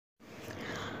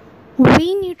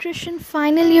We nutrition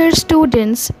final year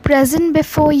students present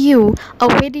before you a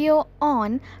video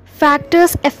on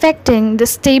factors affecting the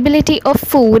stability of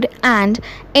food and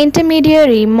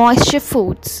intermediary moisture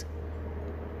foods.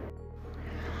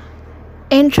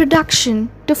 Introduction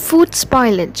to food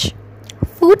spoilage.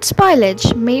 Food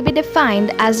spoilage may be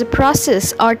defined as a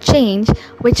process or change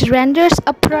which renders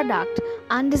a product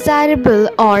undesirable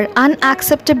or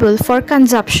unacceptable for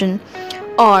consumption,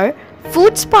 or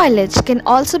food spoilage can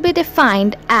also be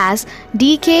defined as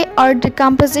decay or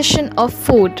decomposition of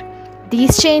food.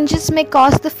 These changes may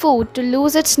cause the food to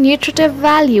lose its nutritive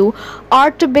value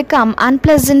or to become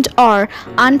unpleasant or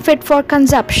unfit for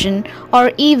consumption,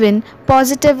 or even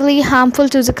positively harmful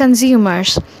to the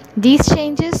consumers. These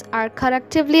changes are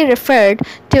collectively referred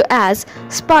to as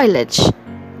spoilage.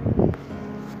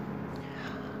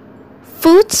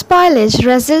 Food spoilage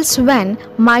results when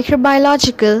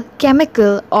microbiological,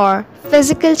 chemical, or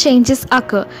physical changes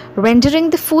occur,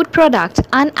 rendering the food product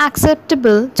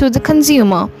unacceptable to the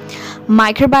consumer.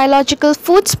 Microbiological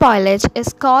food spoilage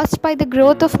is caused by the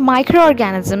growth of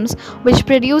microorganisms which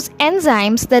produce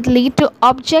enzymes that lead to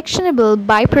objectionable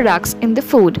byproducts in the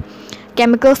food.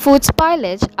 Chemical food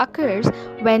spoilage occurs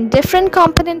when different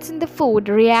components in the food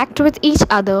react with each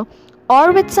other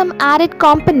or with some added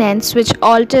components which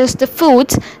alters the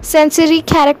food's sensory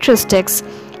characteristics.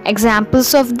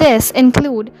 Examples of this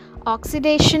include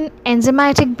oxidation,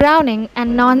 enzymatic browning,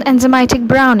 and non-enzymatic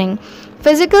browning.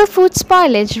 Physical food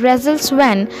spoilage results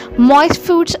when moist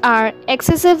foods are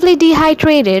excessively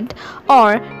dehydrated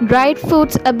or dried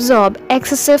foods absorb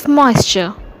excessive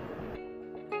moisture.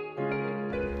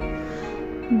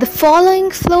 The following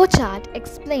flowchart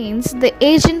explains the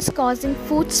agents causing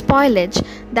food spoilage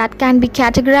that can be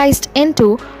categorized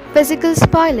into physical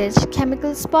spoilage,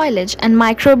 chemical spoilage, and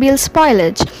microbial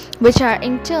spoilage, which are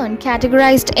in turn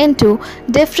categorized into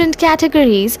different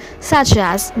categories such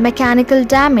as mechanical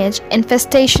damage,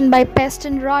 infestation by pests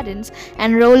and rodents,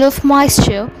 and role of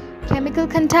moisture, chemical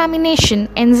contamination,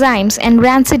 enzymes and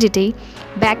rancidity,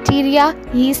 bacteria,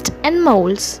 yeast, and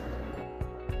molds.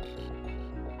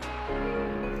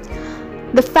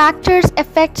 The factors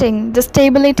affecting the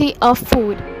stability of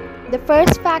food. The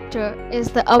first factor is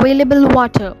the available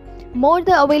water. More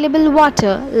the available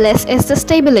water, less is the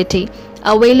stability.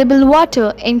 Available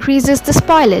water increases the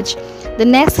spoilage. The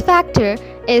next factor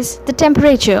is the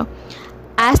temperature.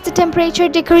 As the temperature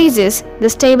decreases, the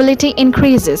stability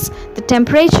increases. The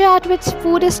temperature at which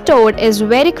food is stored is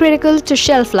very critical to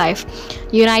shelf life.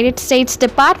 United States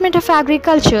Department of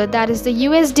Agriculture, that is the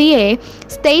USDA,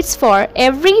 states for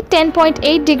every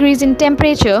 10.8 degrees in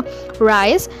temperature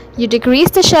rise, you decrease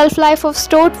the shelf life of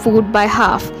stored food by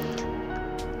half.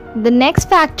 The next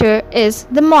factor is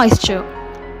the moisture.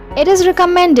 It is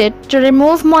recommended to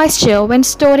remove moisture when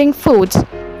storing foods.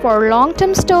 For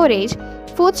long-term storage,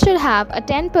 foods should have a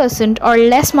 10% or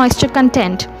less moisture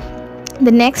content.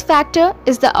 The next factor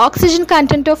is the oxygen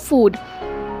content of food.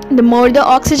 The more the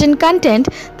oxygen content,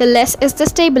 the less is the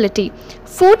stability.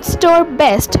 Food store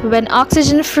best when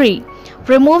oxygen free.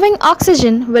 Removing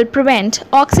oxygen will prevent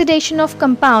oxidation of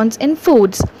compounds in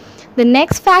foods. The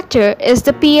next factor is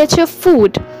the pH of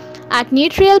food. At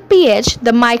neutral pH,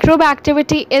 the microbe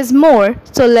activity is more,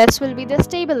 so less will be the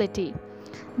stability.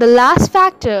 The last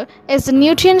factor is the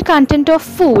nutrient content of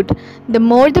food. The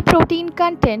more the protein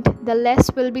content, the less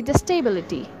will be the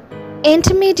stability.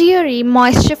 Intermediary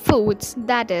moisture foods,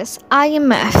 that is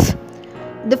IMF.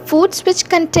 The foods which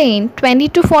contain 20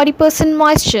 to 40%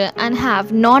 moisture and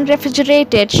have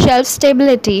non-refrigerated shelf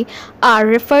stability are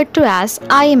referred to as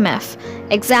IMF.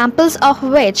 Examples of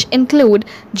which include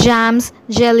jams,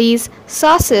 jellies,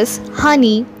 sauces,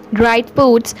 honey, dried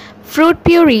foods, fruit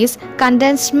purees,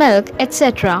 condensed milk,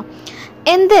 etc.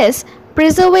 In this,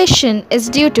 preservation is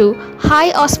due to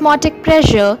high osmotic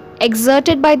pressure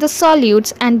exerted by the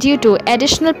solutes and due to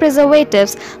additional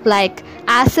preservatives like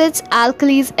acids,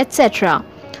 alkalis, etc.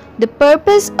 The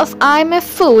purpose of IMF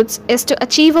foods is to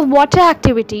achieve a water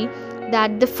activity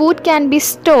that the food can be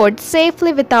stored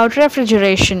safely without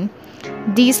refrigeration.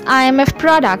 These IMF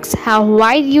products have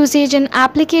wide usage and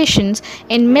applications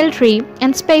in military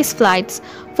and space flights,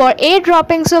 for air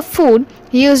droppings of food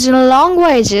used in long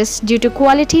voyages due to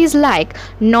qualities like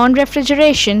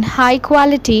non-refrigeration, high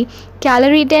quality,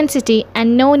 calorie density,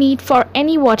 and no need for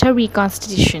any water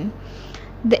reconstitution.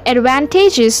 The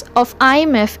advantages of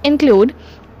IMF include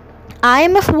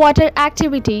IMF water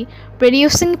activity,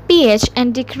 reducing pH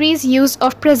and decreased use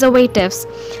of preservatives.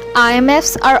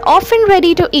 IMFs are often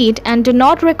ready to eat and do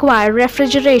not require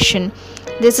refrigeration.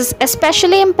 This is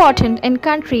especially important in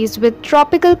countries with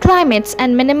tropical climates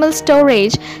and minimal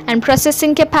storage and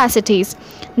processing capacities.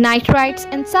 Nitrites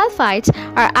and sulfites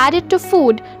are added to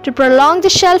food to prolong the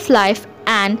shelf life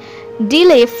and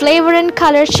delay flavor and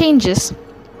color changes.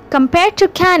 Compared to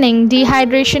canning,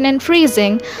 dehydration, and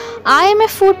freezing, IMF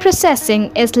food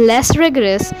processing is less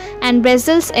rigorous and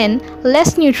results in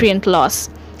less nutrient loss.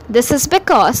 This is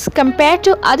because, compared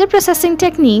to other processing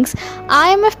techniques,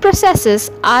 IMF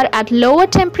processes are at lower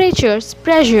temperatures,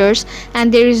 pressures,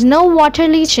 and there is no water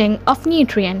leaching of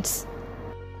nutrients.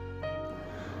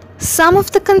 Some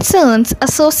of the concerns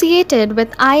associated with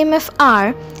IMF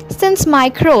are: since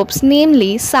microbes,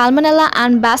 namely Salmonella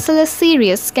and Bacillus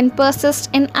cereus, can persist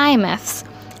in IMFs.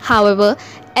 However,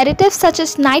 additives such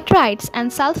as nitrites and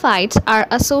sulfites are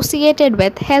associated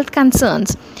with health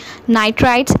concerns.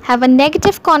 Nitrites have a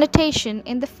negative connotation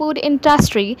in the food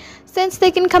industry since they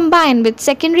can combine with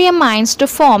secondary amines to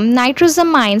form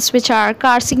nitrosamines, which are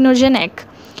carcinogenic.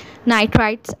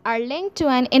 Nitrites are linked to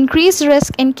an increased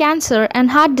risk in cancer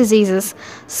and heart diseases.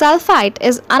 Sulfite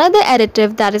is another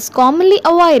additive that is commonly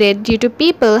avoided due to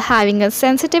people having a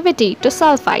sensitivity to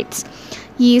sulfites.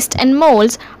 Yeast and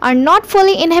molds are not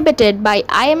fully inhibited by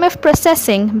IMF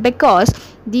processing because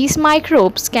these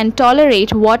microbes can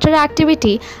tolerate water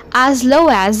activity as low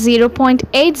as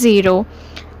 0.80.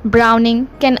 Browning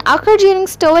can occur during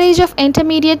storage of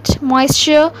intermediate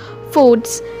moisture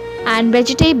foods and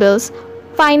vegetables.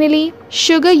 Finally,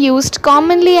 sugar used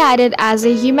commonly added as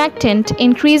a humectant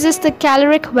increases the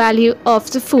caloric value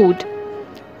of the food.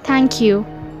 Thank you.